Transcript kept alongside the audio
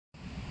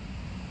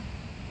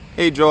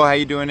Hey Joel, how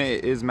you doing?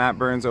 It is Matt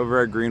Burns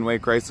over at Greenway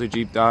Chrysler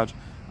Jeep Dodge.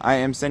 I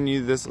am sending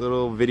you this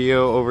little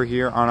video over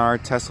here on our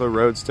Tesla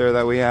Roadster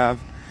that we have.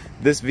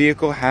 This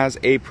vehicle has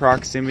a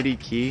proximity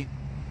key.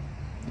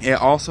 It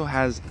also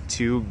has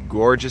two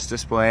gorgeous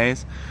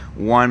displays,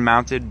 one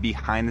mounted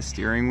behind the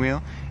steering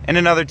wheel and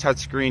another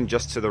touchscreen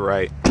just to the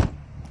right.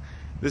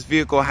 This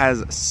vehicle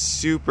has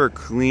super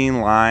clean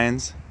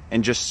lines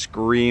and just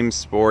screams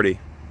sporty.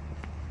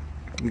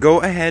 Go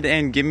ahead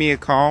and give me a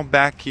call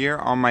back here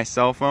on my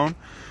cell phone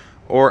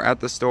or at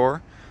the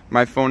store.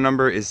 My phone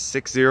number is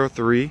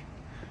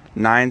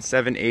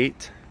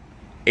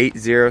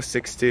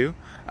 603-978-8062.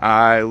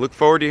 I look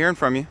forward to hearing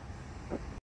from you.